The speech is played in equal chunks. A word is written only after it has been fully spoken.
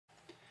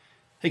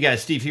Hey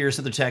guys, Steve here,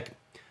 Synthrotek.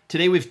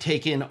 Today we've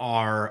taken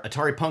our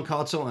Atari Punk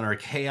console and our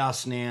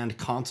Chaos NAND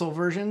console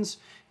versions,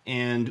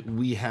 and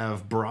we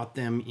have brought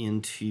them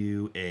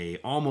into a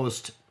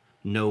almost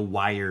no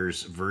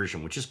wires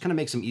version, which just kind of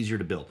makes them easier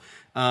to build.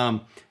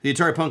 The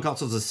Atari Punk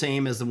console is the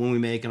same as the one we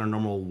make in our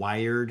normal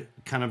wired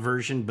kind of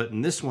version, but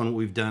in this one what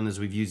we've done is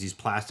we've used these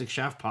plastic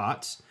shaft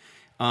pots,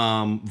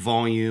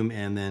 volume,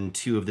 and then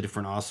two of the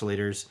different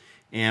oscillators,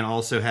 and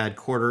also had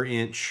 1/4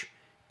 inch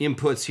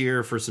inputs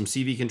here for some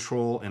CV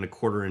control and a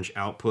 1/4 inch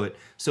output.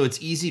 So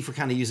it's easy for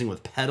kind of using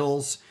with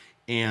pedals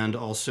and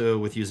also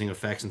with using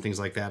effects and things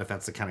like that if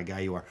that's the kind of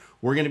guy you are.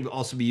 We're going to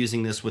also be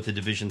using this with the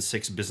Division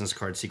 6 business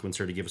card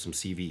sequencer to give us some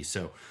CV.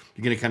 So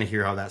you're going to kind of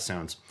hear how that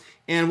sounds.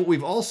 And what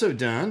we've also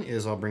done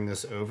is, I'll bring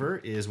this over,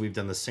 is we've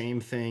done the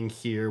same thing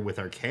here with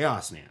our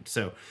Chaos NAND.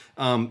 So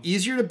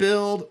easier to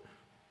build,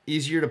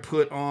 easier to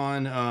put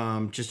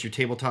on just your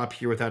tabletop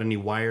here without any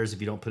wires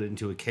if you don't put it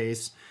into a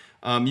case.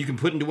 You can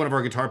put into one of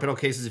our guitar pedal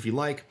cases if you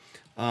like.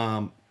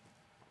 We're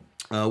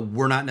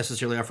not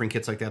necessarily offering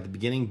kits like that at the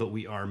beginning, but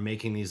we are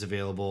making these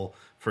available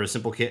for a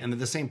simple kit, and they're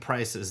the same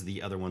price as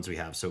the other ones we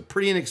have. So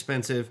pretty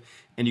inexpensive,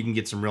 and you can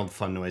get some real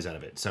fun noise out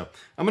of it. So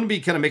I'm going to be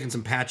kind of making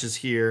some patches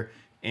here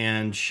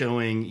and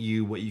showing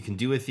you what you can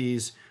do with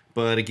these.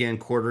 But again,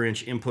 1/4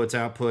 inch inputs,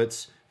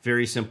 outputs,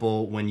 very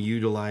simple when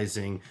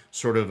utilizing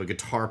sort of a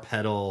guitar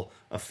pedal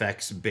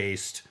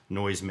effects-based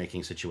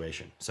noise-making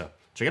situation. So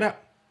check it out.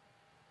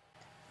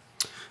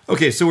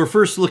 Okay, so we're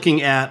first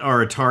looking at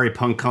our Atari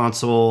Punk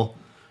console,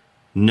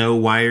 no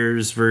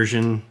wires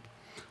version.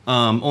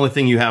 Only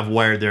thing you have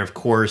wired there, of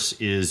course,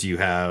 is you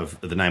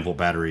have the 9-volt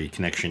battery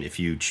connection if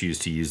you choose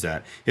to use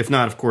that. If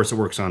not, of course, it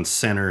works on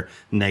center,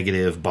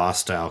 negative,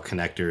 Boss-style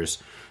connectors,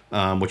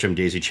 which I'm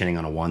daisy-chaining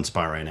on a 1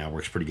 spot right now.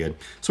 Works pretty good.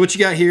 So what you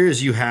got here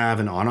is you have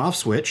an on-off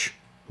switch,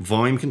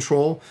 volume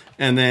control,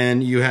 and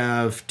then you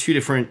have two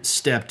different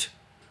stepped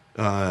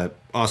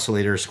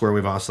oscillators, square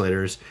wave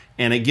oscillators,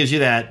 and it gives you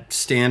that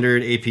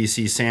standard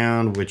APC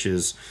sound, which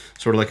is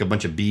sort of like a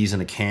bunch of bees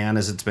in a can,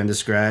 as it's been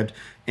described.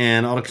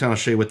 And I'll kind of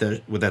show you what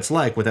that's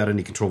like without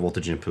any control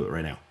voltage input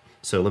right now.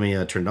 So let me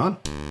turn it on.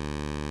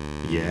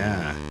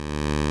 Yeah,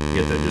 you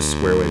get that just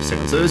square wave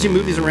sound. So as you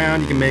move these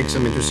around, you can make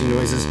some interesting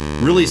noises.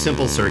 Really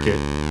simple circuit.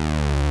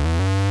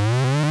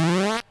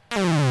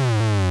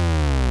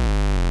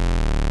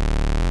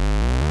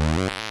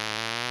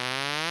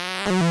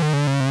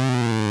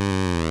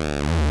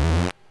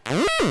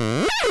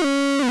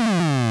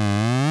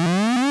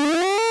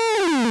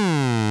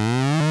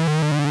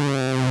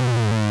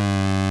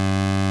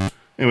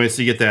 Anyway,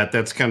 so you get that.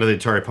 That's kind of the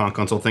Atari Punk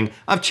console thing.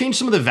 I've changed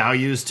some of the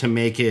values to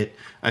make it,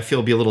 I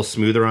feel, be a little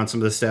smoother on some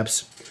of the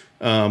steps.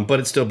 But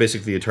it's still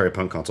basically the Atari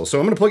Punk console. So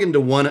I'm going to plug it into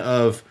one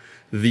of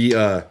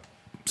the,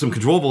 some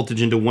control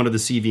voltage into one of the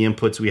CV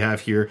inputs we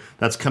have here.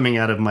 That's coming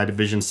out of my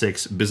Division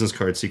 6 business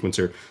card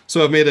sequencer.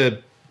 So I've made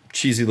a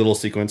cheesy little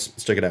sequence.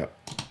 Let's check it out.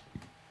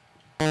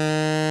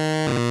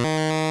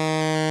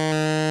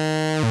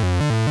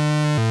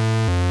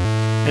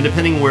 And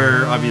depending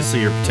where, obviously,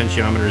 your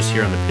potentiometer is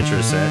here on the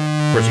pitcher set,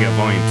 of course you got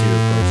volume too,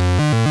 of course,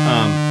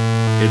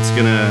 it's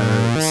gonna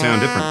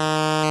sound different.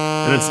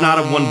 And it's not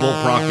a 1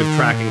 volt per octave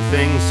tracking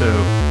thing, so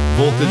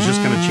voltage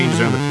just kind of changes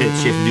around the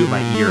pitch. You have to do it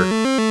by ear.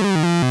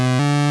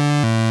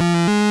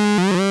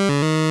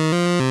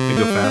 Can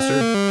go faster.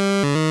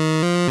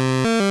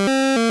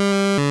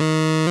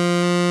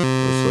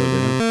 Slow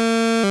down.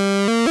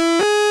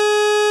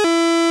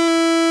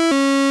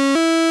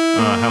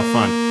 How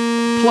fun.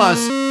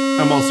 Plus,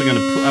 I've also got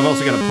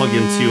to plug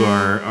into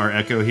our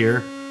Echo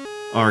here,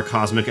 our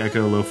Cosmic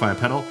Echo Lo-Fi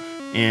pedal,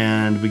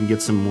 and we can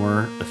get some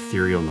more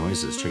ethereal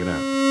noises. Check it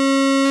out.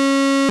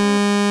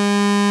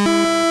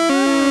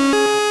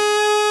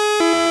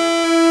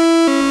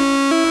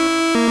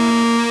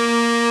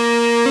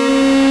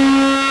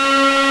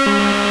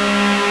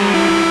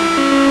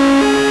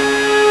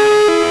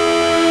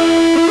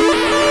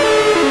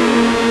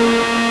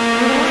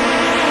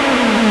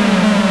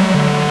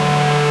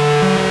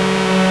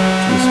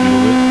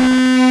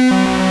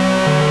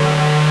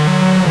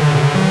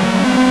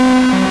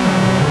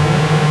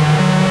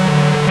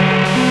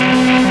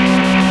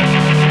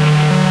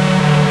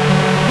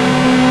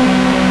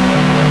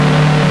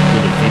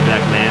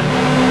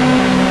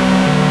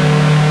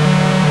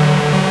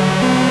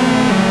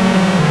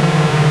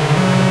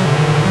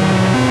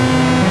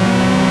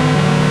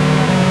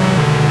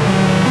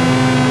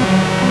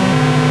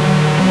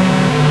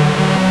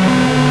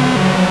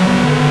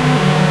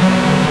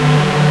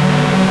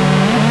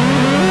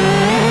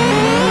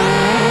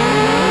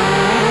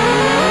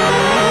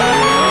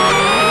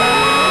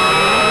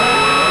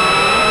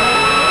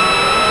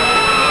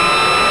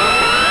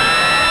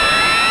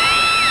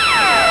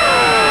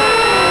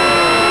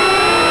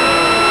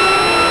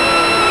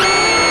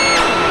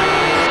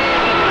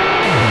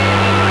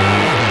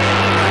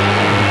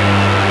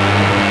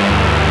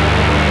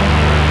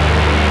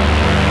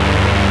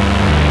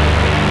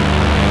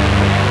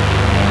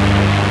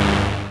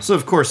 So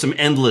of course, some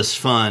endless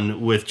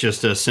fun with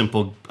just a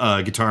simple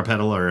guitar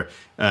pedal or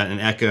an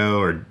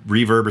echo or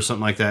reverb or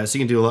something like that. So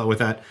you can do a lot with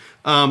that.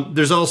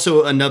 There's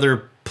also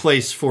another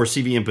place for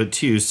CV input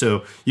too,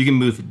 so you can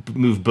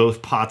move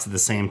both pots at the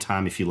same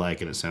time if you like,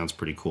 and it sounds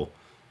pretty cool.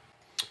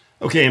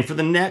 Okay, and for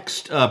the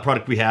next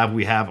product we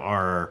have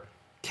our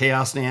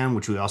Chaos NAND,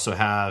 which we also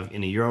have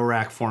in a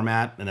Eurorack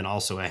format, and then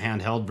also a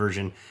handheld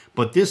version.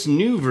 But this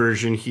new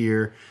version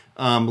here,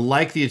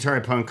 like the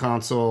Atari Punk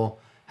console,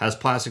 has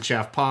plastic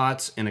shaft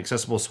pots and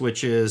accessible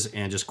switches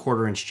and just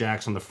 1/4-inch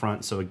jacks on the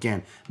front. So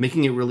again,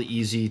 making it really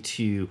easy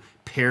to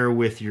pair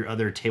with your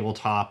other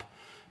tabletop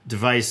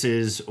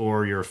devices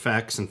or your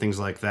effects and things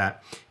like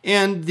that.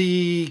 And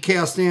the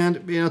Chaos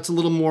NAND, you know, it's a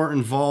little more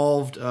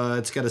involved.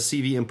 It's got a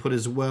CV input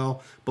as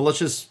well. But let's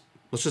just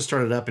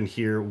start it up and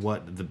hear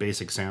what the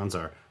basic sounds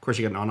are. Of course,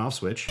 you got an on-off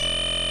switch,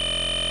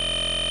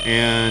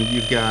 and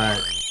you've got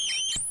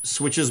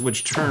switches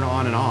which turn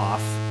on and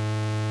off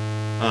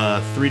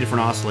 3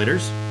 different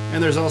oscillators,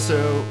 and there's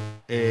also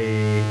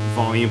a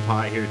volume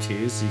pot here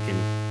too, so you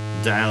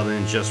can dial it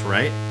in just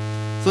right.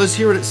 So let's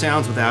hear what it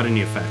sounds without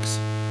any effects.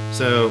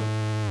 So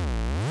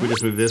if we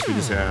just move this, we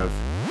just have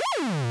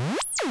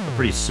a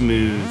pretty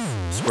smooth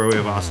square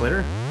wave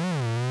oscillator.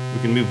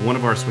 We can move one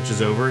of our switches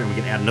over and we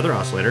can add another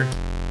oscillator.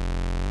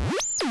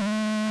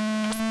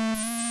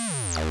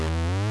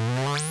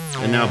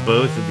 And now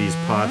both of these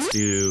pots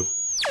do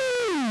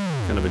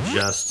kind of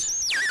adjust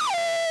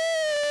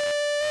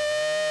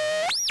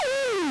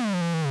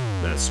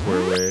that square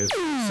wave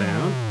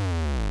sound.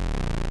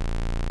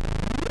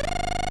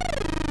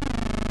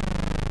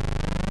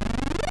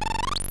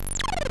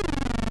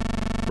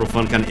 Real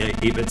fun kind of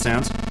 8-bit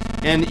sounds.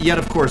 And yet,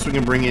 of course, we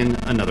can bring in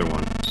another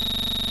one.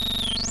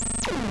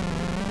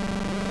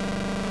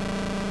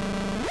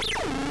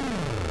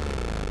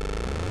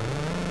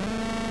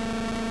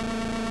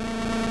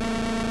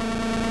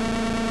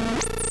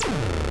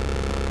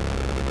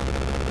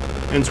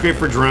 And it's great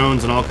for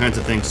drones and all kinds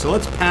of things. So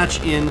let's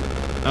patch in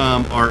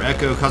our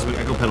cosmic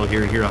echo pedal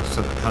here and hear how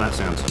that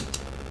sounds.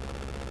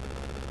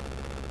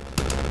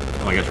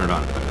 Oh, I gotta turn it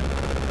on.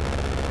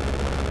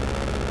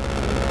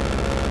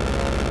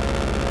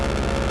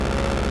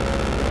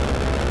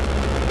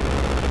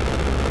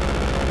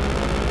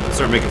 Let's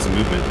start making some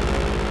movement.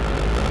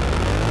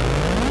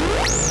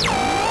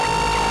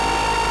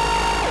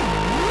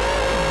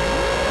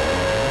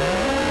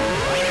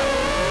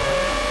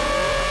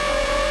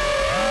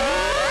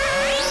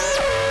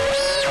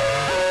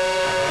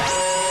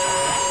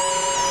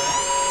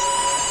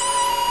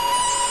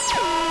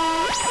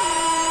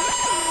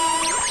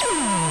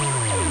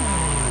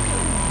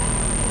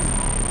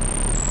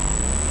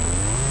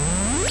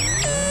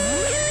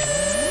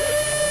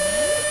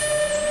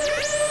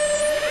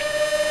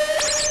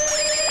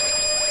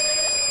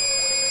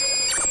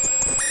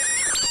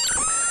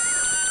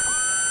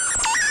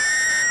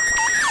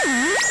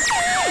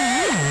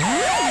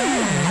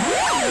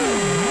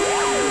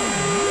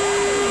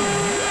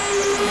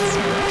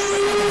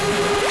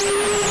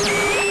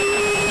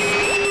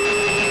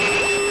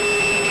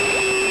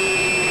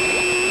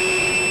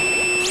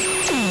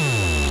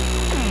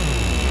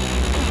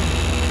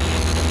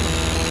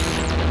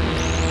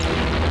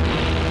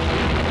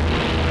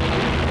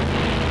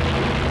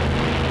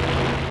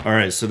 All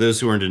right, so those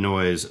who are into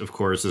noise, of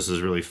course, this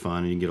is really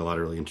fun. You can get a lot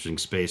of really interesting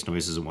space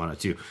noises and whatnot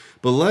too.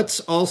 But let's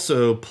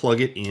also plug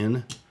it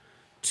in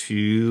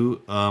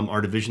to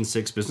our Division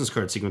 6 business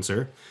card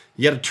sequencer.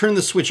 You got to turn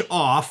the switch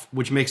off,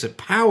 which makes it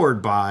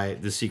powered by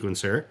the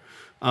sequencer.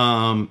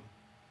 And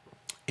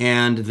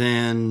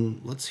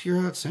then let's hear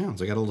how it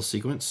sounds. I got a little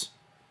sequence.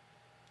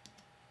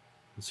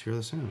 Let's hear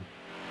the sound.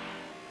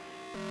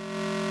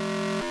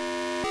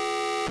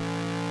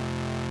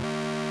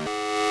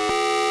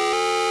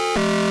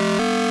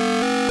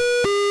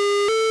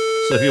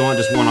 So if you want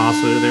just one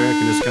oscillator there, I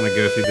can just kind of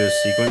go through this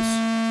sequence.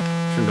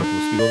 Turn it up the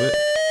speed a little bit.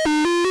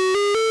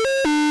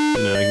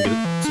 You know, I can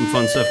get some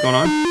fun stuff going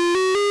on.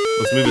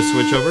 Let's move the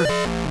switch over.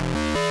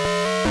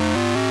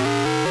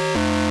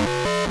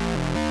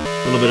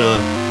 A little bit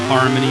of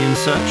harmony and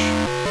such.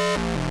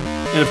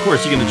 And of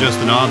course you can adjust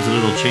the knobs and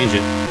it'll change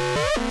it.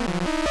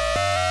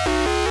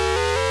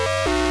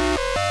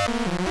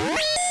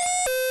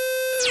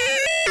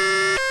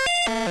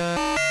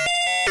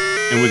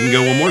 And we can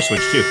go one more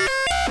switch too.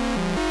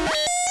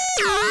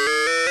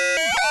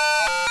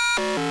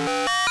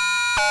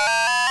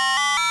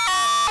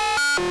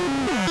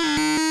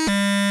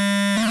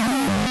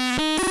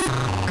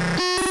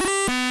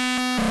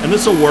 And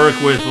this will work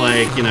with,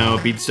 like, you know,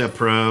 BeatStep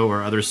Pro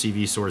or other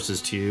CV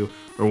sources too,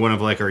 or one of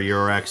like our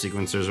Eurorack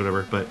sequencers or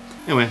whatever. But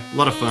anyway, a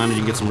lot of fun, and you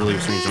can get some really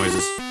strange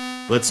noises.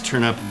 Let's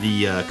turn up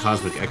the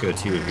Cosmic Echo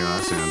too and hear how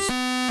that sounds.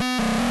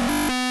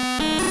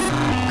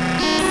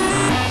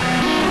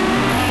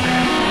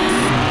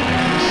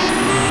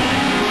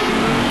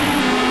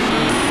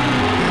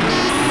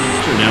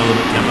 Let's turn down a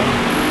little bit tempo.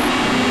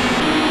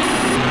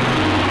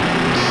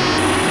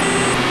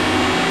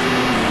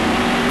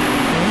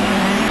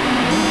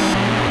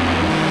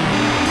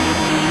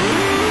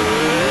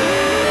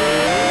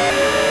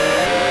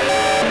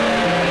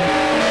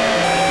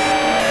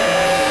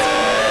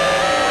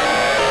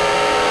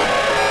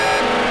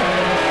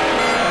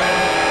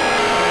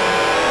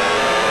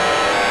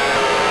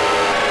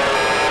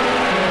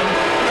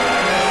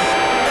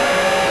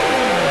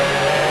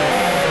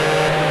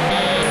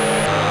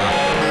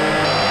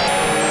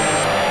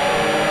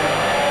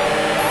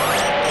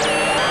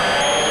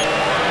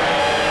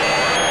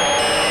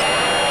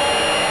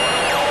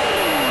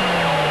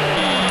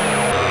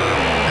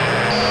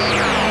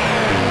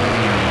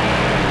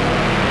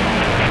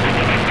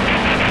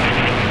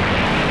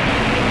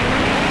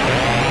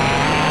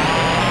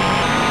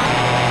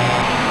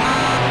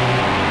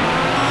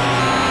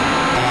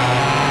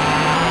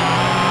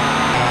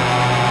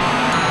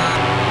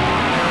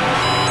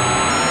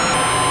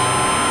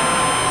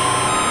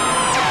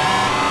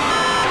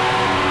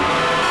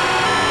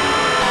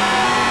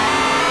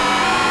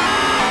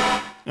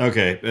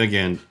 Okay,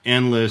 again,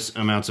 endless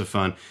amounts of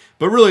fun.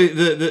 But really,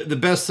 the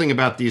best thing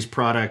about these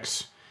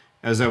products,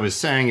 as I was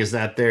saying, is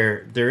that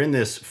they're in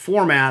this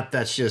format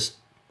that's just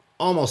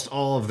almost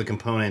all of the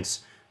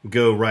components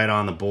go right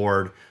on the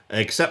board,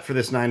 except for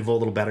this 9-volt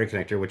little battery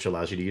connector, which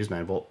allows you to use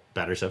 9-volt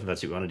battery stuff if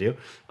that's what you want to do.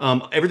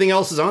 Everything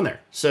else is on there.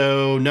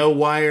 So no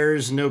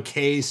wires, no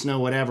case, no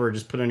whatever.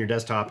 Just put it on your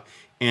desktop,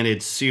 and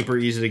it's super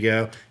easy to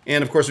go.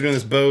 And, of course, we're doing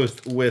this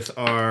both with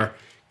our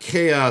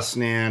Chaos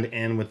NAND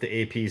and with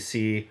the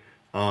APC.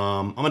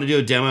 I'm going to do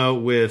a demo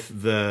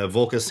with the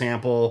Volca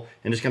sample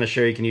and just kind of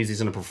show you can use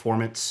these in a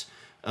performance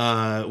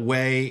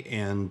way,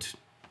 and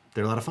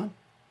they're a lot of fun.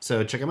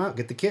 So check them out.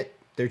 Get the kit.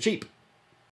 They're cheap.